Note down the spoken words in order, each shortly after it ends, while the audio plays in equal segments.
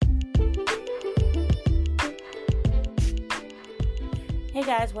Hey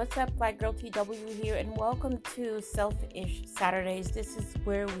guys, what's up? Black Girl TW here, and welcome to Selfish Saturdays. This is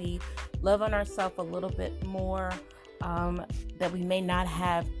where we love on ourselves a little bit more that we may not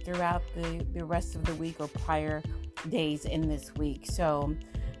have throughout the rest of the week or prior days in this week. So,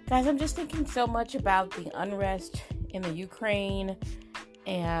 guys, I'm just thinking so much about the unrest in the Ukraine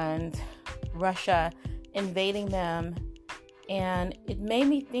and Russia invading them, and it made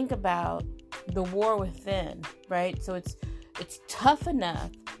me think about the war within, right? So it's tough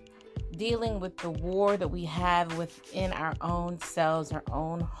enough dealing with the war that we have within our own selves, our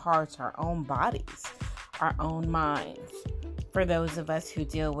own hearts, our own bodies, our own minds. For those of us who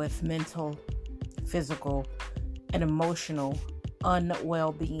deal with mental, physical, and emotional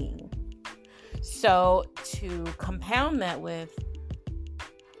unwell-being. So to compound that with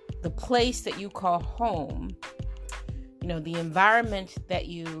the place that you call home, the environment that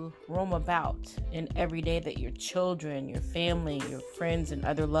you roam about in every day, that your children, your family, your friends, and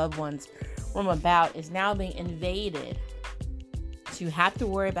other loved ones roam about, is now being invaded. So you have to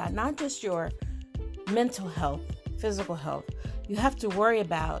worry about not just your mental health, physical health. You have to worry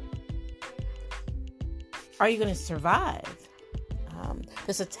about, are you going to survive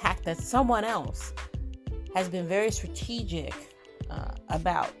this attack that someone else has been very strategic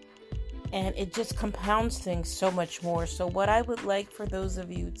about? And it just compounds things so much more. So what I would like for those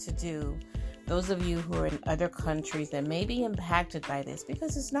of you to do, those of you who are in other countries that may be impacted by this,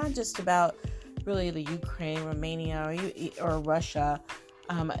 because it's not just about really the Ukraine, Romania, or Russia.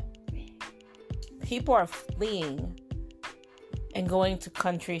 People are fleeing and going to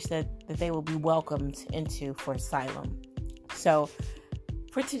countries that they will be welcomed into for asylum. So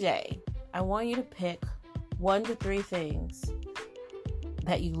for today, I want you to pick 1 to 3 things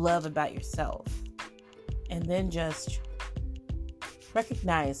that you love about yourself, and then just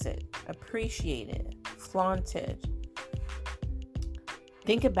recognize it, appreciate it, flaunt it.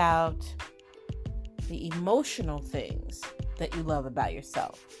 Think about the emotional things that you love about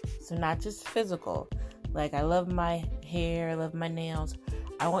yourself. So not just physical, like I love my hair, I love my nails.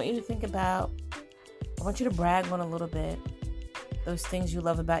 I want you to brag on a little bit those things you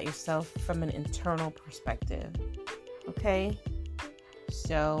love about yourself from an internal perspective. Okay?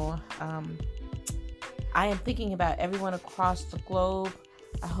 So, I am thinking about everyone across the globe.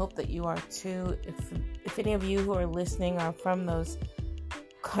 I hope that you are too. If any of you who are listening are from those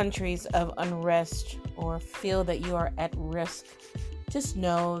countries of unrest or feel that you are at risk, just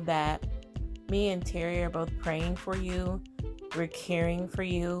know that me and Terry are both praying for you. We're caring for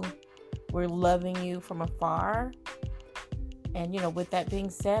you. We're loving you from afar. And, with that being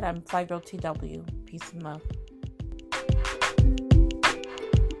said, I'm Fly Girl TW. Peace and love.